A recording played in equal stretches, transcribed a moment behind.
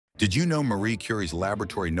Did you know Marie Curie's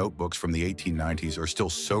laboratory notebooks from the 1890s are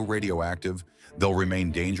still so radioactive, they'll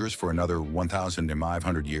remain dangerous for another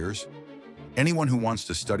 1,500 years? Anyone who wants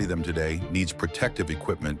to study them today needs protective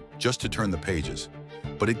equipment just to turn the pages.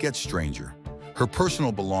 But it gets stranger. Her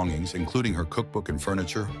personal belongings, including her cookbook and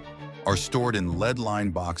furniture, are stored in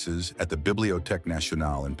lead-lined boxes at the Bibliothèque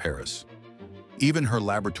Nationale in Paris. Even her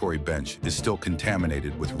laboratory bench is still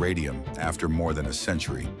contaminated with radium after more than a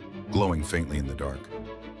century, glowing faintly in the dark.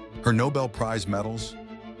 Her Nobel Prize medals?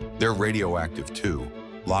 They're radioactive too,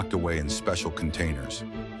 locked away in special containers.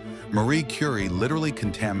 Marie Curie literally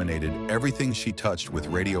contaminated everything she touched with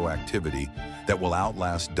radioactivity that will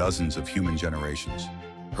outlast dozens of human generations.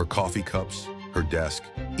 Her coffee cups, her desk,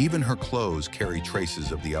 even her clothes carry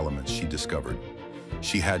traces of the elements she discovered.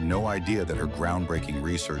 She had no idea that her groundbreaking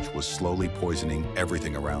research was slowly poisoning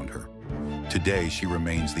everything around her. Today, she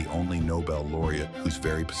remains the only Nobel laureate whose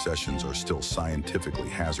very possessions are still scientifically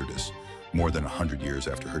hazardous, more than 100 years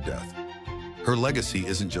after her death. Her legacy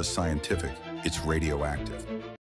isn't just scientific, it's radioactive.